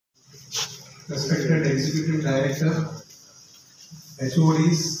respected Executive Director,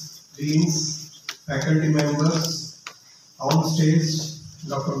 HODs, Deans, faculty members, on stage,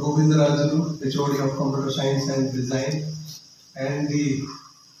 Dr. Govindarajulu, HOD of Computer Science and Design, and the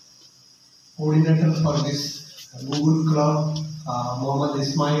coordinator for this Google Club, Mohammed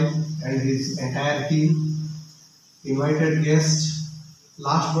Ismail and his entire team, invited guests,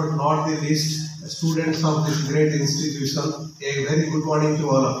 last but not the least, students of this great institution. A very good morning to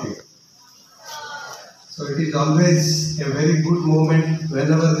all of you. So it is always a very good moment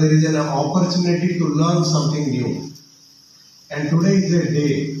whenever there is an opportunity to learn something new. And today is a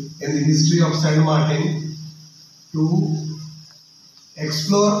day in the history of St. Martin to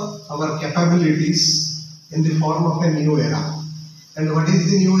explore our capabilities in the form of a new era. And what is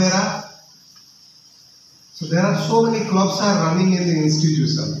the new era? So there are so many clubs are running in the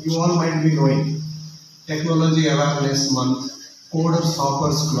institution. You all might be knowing. Technology Awareness Month, Coders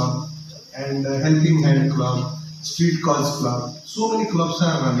Hoppers Club, and Helping Hand Club, Street Cause Club. So many clubs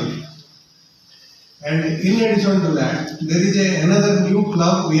are running. And in addition to that, there is another new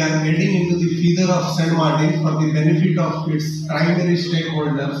club we are adding into the feeder of St. Martin for the benefit of its primary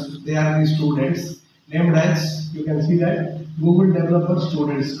stakeholders. They are the students, named as, you can see that, Google Developer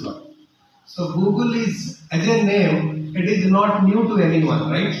Students Club. So Google is, as a name, it is not new to anyone,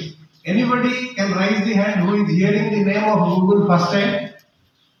 right? Anybody can raise the hand who is hearing the name of Google first time?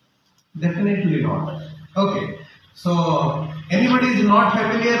 Definitely not. Okay. So anybody is not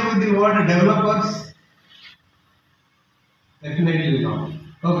familiar with the word developers? Definitely not.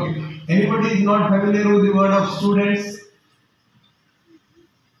 Okay. Anybody is not familiar with the word of students?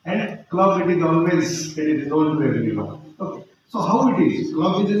 And club, it is known to everyone. Okay. So how it is?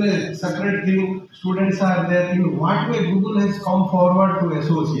 Club is a separate thing. Students are there. In what way Google has come forward to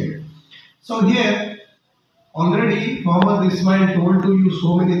associate? So here, already Mohammed Ismail told to you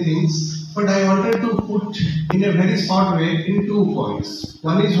so many things, but I wanted to put in a very short way in 2 points.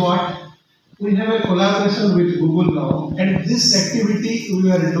 One is what? We have a collaboration with Google now, and this activity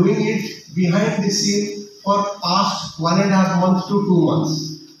we are doing it behind the scene for past 1.5 months to 2 months.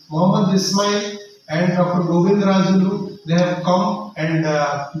 Mohammed Ismail and Dr. Govindarajulu, they have come and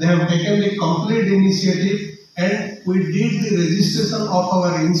they have taken the complete initiative, and we did the registration of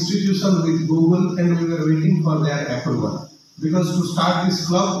our institution with Google, and we were waiting for their approval. Because to start this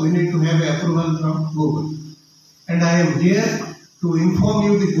club, we need to have approval from Google. And I am here to inform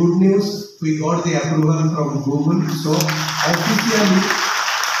you the good news. We got the approval from Google. So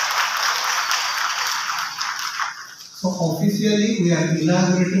officially we are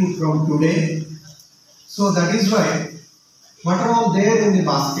inaugurating from today. So that is why, what are all there in the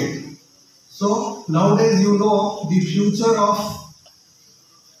basket? So nowadays you know the future of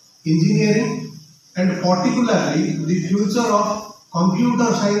engineering and particularly the future of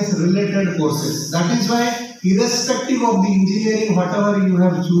computer science related courses. That is why irrespective of the engineering whatever you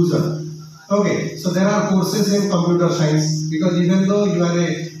have chosen, okay, so there are courses in computer science, because even though you are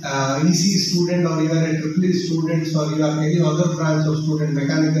a EC student or you are a EEE student or you are any other branch of student,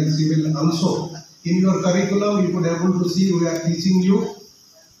 mechanical, civil also, in your curriculum you could able to see we are teaching you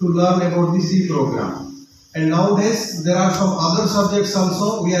to learn about the C program. And nowadays there are some other subjects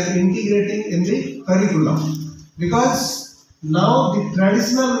also we are integrating in the curriculum. Because now the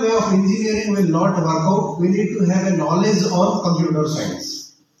traditional way of engineering will not work out. We need to have a knowledge on computer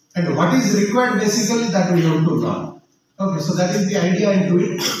science. And what is required basically that we have to learn. Okay, so that is the idea into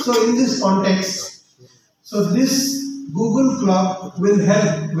it. So in this context, so this Google Club will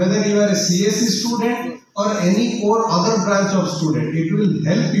help whether you are a CSE student or any or other branch of student. It will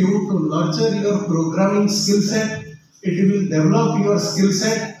help you to nurture your programming skill set. It will develop your skill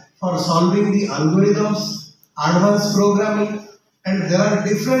set for solving the algorithms, advanced programming, and there are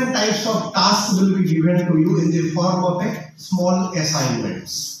different types of tasks will be given to you in the form of a small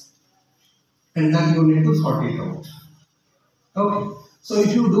assignments. And then you need to sort it out. Okay. So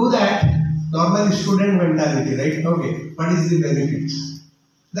if you do that, normal student mentality, right? Okay. What is the benefit?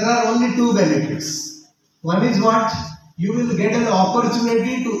 There are only 2 benefits. One is what? You will get an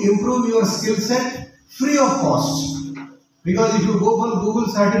opportunity to improve your skill set free of cost. Because if you go for Google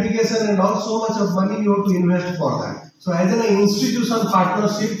certification and all, so much of money you have to invest for that. So as an institution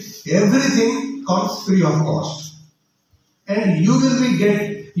partnership, everything comes free of cost. And you will be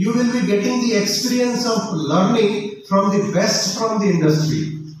getting the experience of learning from the best from the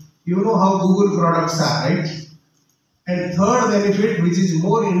industry. You know how Google products are, right? And third benefit, which is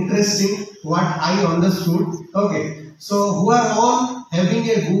more interesting, what I understood, okay, so who are all having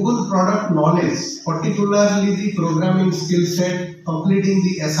a Google product knowledge, particularly the programming skill set, completing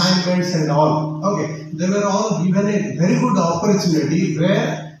the assignments and all, okay, they were all given a very good opportunity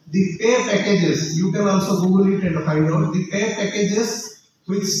where the pay packages, you can also Google it and find out the pay packages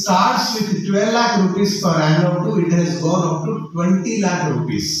which starts with 12 lakh rupees per annum to it has gone up to 20 lakh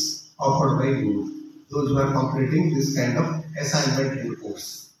rupees offered by Google. Those who are completing this kind of assignment in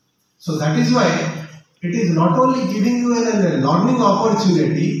course. So that is why it is not only giving you a learning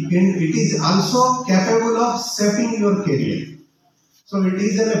opportunity, it is also capable of shaping your career. So it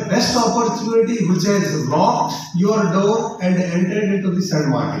is a best opportunity which has locked your door and entered into the St.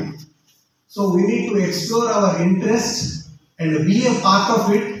 Martin. So we need to explore our interest and be a part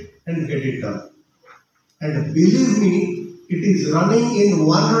of it and get it done. And believe me, it is running in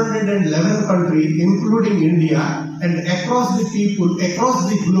 111 countries, including India, and across the people, across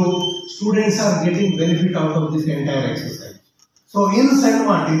the globe, students are getting benefit out of this entire exercise. So in St.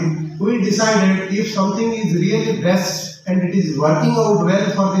 Martin, we decided if something is really best and it is working out well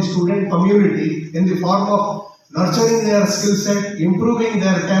for the student community in the form of nurturing their skill set, improving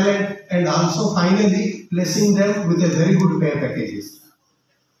their talent, and also finally placing them with a very good pay packages.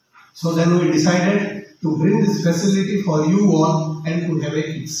 So then we decided to bring this facility for you all and to have a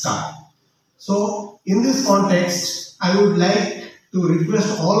kickstart. So in this context, I would like to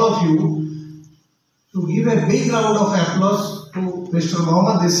request all of you to give a big round of applause to Mr.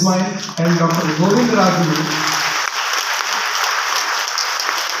 Mohammad Ismail and Dr. Govind Raju.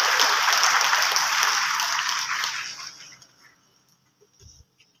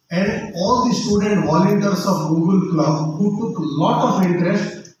 And all the student volunteers of Google Club who took a lot of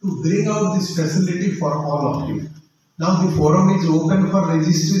interest to bring out this facility for all of you. Now the forum is open for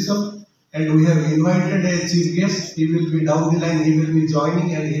registration and we have invited a chief guest. He will be down the line, he will be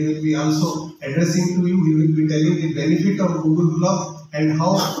joining and he will be also addressing to you. He will be telling the benefit of Google Club and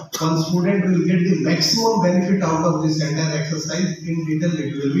how one student will get the maximum benefit out of this entire exercise. In detail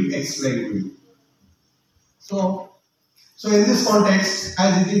it will be explained to you. So in this context,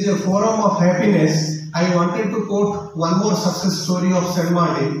 as it is a forum of happiness, I wanted to quote one more success story of St.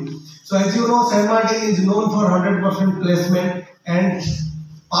 Martin. So as you know, St. Martin is known for 100% placement, and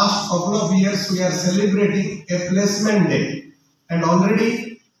past couple of years we are celebrating a placement day. And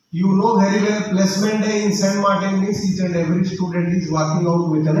already you know very well placement day in St. Martin means each and every student is walking out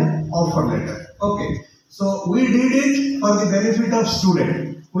with an offer letter. Okay. So we did it for the benefit of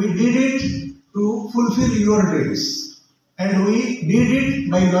student. We did it to fulfill your dreams. And we did it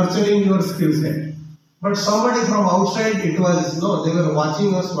by nurturing your skill set. But somebody from outside, they were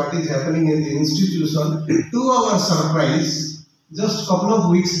watching us what is happening in the institution. To our surprise, just a couple of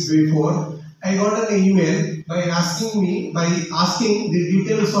weeks before, I got an email by asking the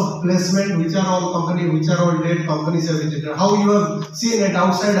details of placement, which are all date companies have visited. How you have seen it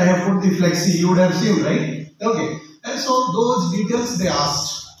outside, I have put the flexi, you would have seen, right? Okay. And so those details they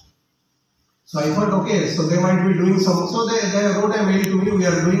asked. So I thought, okay, so they might be doing some, so they wrote a mail to me, we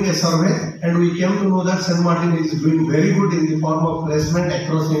are doing a survey and we came to know that St. Martin is doing very good in the form of placement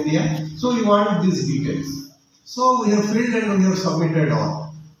across India. So we want these details. So we have filled and we have submitted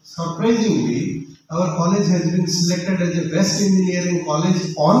all. Surprisingly, our college has been selected as the best engineering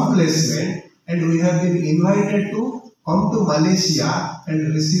college on placement and we have been invited to come to Malaysia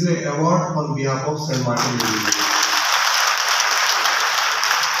and receive an award on behalf of St. Martin University.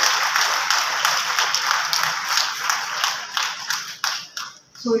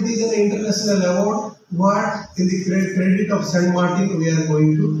 So it is an international award what in the credit of St. Martin we are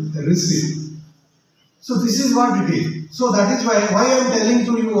going to receive. So this is what it is. So that is why I am telling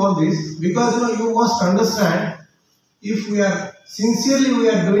to you all this, because you must understand, if we are sincerely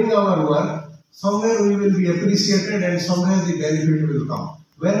doing our work, somewhere we will be appreciated and somewhere the benefit will come.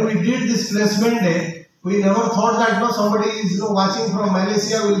 When we did this placement day, we never thought that somebody is watching from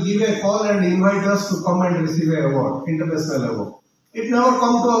Malaysia will give a call and invite us to come and receive an award, international award. It never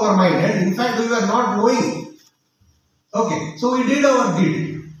come to our mind, and in fact we were not knowing. Okay, so we did our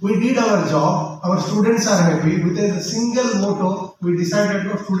deed. We did our job. Our students are happy. With a single motto, we decided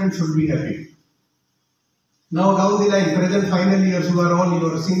that students should be happy. Now down the line, present final years, who are all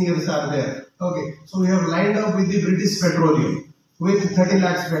your seniors are there. Okay, so we have lined up with the British Petroleum with 30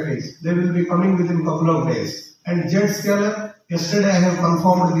 lakhs package. They will be coming within a couple of days. And Jet Scalar, yesterday I have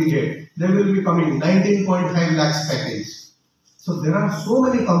confirmed the date. They will be coming 19.5 lakhs package. So there are so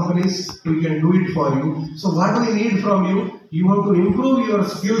many companies who can do it for you. So what we need from you, you have to improve your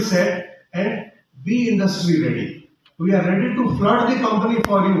skill set and be industry ready. We are ready to flood the company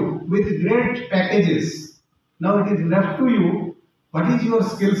for you with great packages. Now it is left to you, what is your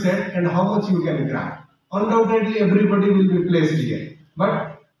skill set and how much you can grab. Undoubtedly everybody will be placed here.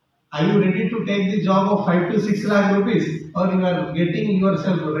 But are you ready to take the job of 5 to 6 lakh rupees, or you are getting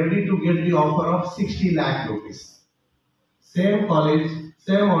yourself ready to get the offer of 60 lakh rupees? Same college,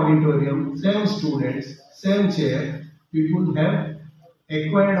 same auditorium, same students, same chair. People have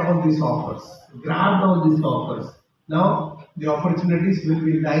acquired all these offers, grabbed all these offers. Now the opportunities will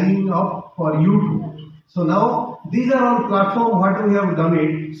be lining up for you too. So now these are all platform what we have done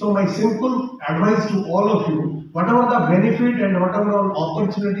it. So my simple advice to all of you, whatever the benefit and whatever all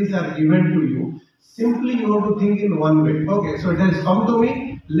opportunities are given to you, simply you have to think in one way. Okay, so it has come to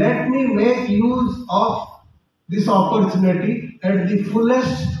me. Let me make use of this opportunity at the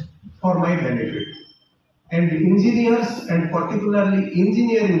fullest for my benefit. And engineers and particularly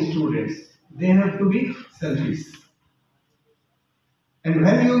engineering students, they have to be selfish. And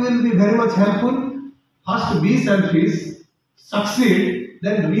when you will be very much helpful, first be selfish, succeed,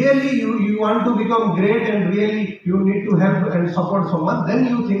 then really you want to become great and really you need to help and support someone, then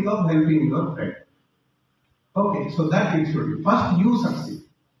you think of helping your friend. Okay, so that it should be. First you succeed.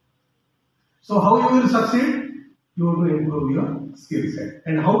 So how you will succeed? You have to improve your skill set.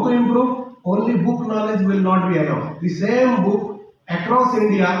 And how to improve? Only book knowledge will not be enough. The same book across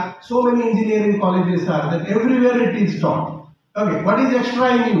India, so many engineering colleges are that everywhere it is taught. Okay, what is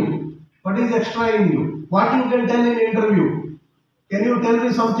extra in you? What is extra in you? What you can tell in interview? Can you tell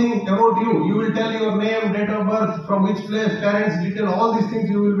me something about you? You will tell your name, date of birth, from which place, parents, detail, all these things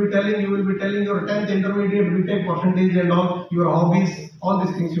you will be telling. You will be telling your 10th intermediate, BTech percentage and all, your hobbies, all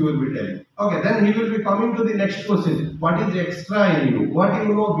these things you will be telling. Okay, then he will be coming to the next question. What is extra in you? What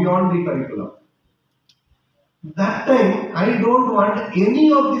you know beyond the curriculum? That time, I don't want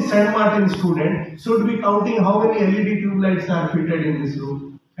any of the St. Martin student should be counting how many LED tube lights are fitted in this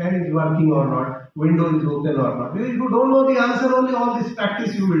room, fan is working or not, window is open or not. Because if you don't know the answer, only all this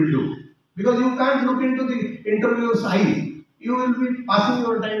practice you will do. Because you can't look into the interviewer's eye. You will be passing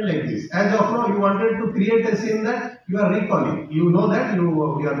your time like this. As of now, you wanted to create a scene that you are recalling. You know that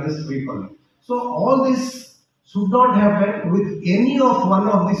you are just recalling. So all this should not happen with any of one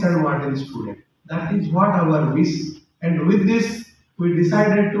of the St. Martin students. That is what our wish. And with this, we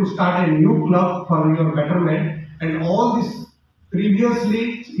decided to start a new club for your betterment. And all these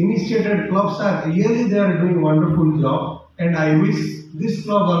previously initiated clubs are really they are doing wonderful job. And I wish this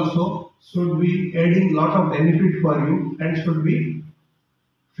club also should be adding lot of benefit for you and should be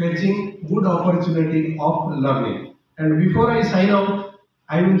fetching good opportunity of learning. And before I sign out,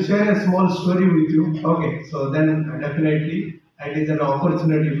 I will share a small story with you. Okay, so then definitely it is an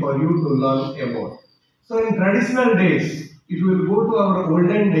opportunity for you to learn more. So in traditional days, if you will go to our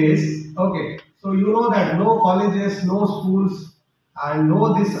olden days, okay, so you know that no colleges, no schools, and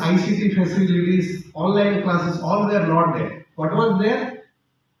no this ICT facilities, online classes, all were not there. What was there?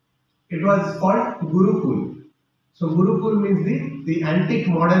 It was called Gurukul. So Gurukul means the antique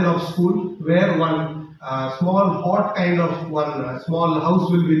model of school where one small hot kind of one small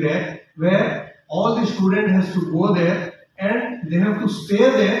house will be there where all the student has to go there and they have to stay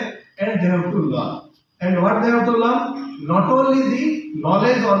there and they have to learn. And what they have to learn? Not only the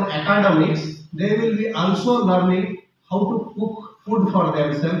knowledge on academics, they will be also learning how to cook food for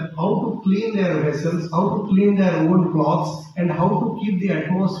themselves, how to clean their vessels, how to clean their own clothes, and how to keep the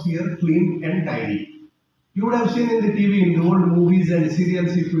atmosphere clean and tidy. You would have seen in the TV, in the old movies and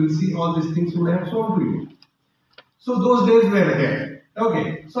serials, if you will see all these things would have shown to you. So those days were there.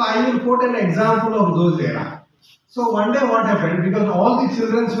 Okay, so I will quote an example of those era. So one day what happened, because all the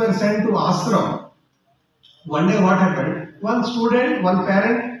children were sent to ashram. One day what happened, one student, one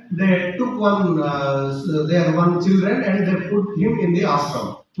parent, they took their one children and they put him in the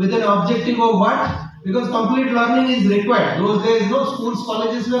ashram. With an objective of what? Because complete learning is required. Those days no schools,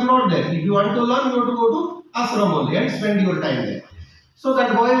 colleges were not there. If you want to learn, you have to go to ashram only and spend your time there. So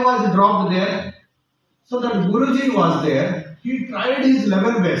that boy was dropped there. So that Guruji was there. He tried his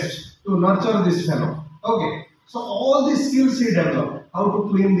level best to nurture this fellow. Okay. So all these skills he developed. How to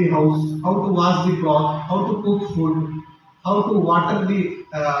clean the house, how to wash the cloth, how to cook food, how to water the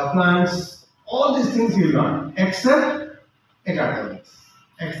plants. All these things he learned except academics.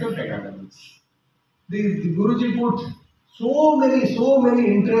 Except academics. The Guruji put so many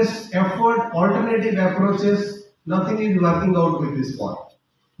interest, effort, alternative approaches. Nothing is working out with this boy.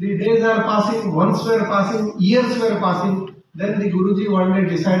 The days are passing, months were passing, years were passing. Then the Guruji one day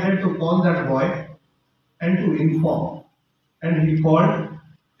decided to call that boy and to inform. And he called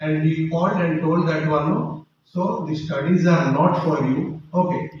and told that one, no, so the studies are not for you.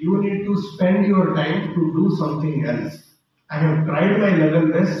 Okay, you need to spend your time to do something else. I have tried my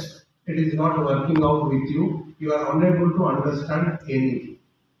level best. It is not working out with you. You are unable to understand anything.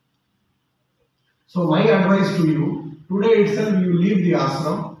 So my advice to you, today itself you leave the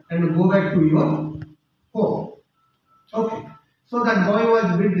ashram and go back to your home. Okay. So that boy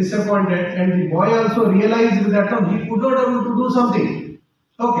was a bit disappointed and the boy also realized that he could not able to do something.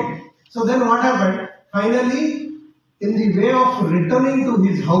 Okay, so then what happened? Finally, in the way of returning to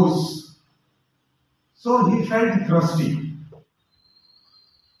his house, so he felt thirsty.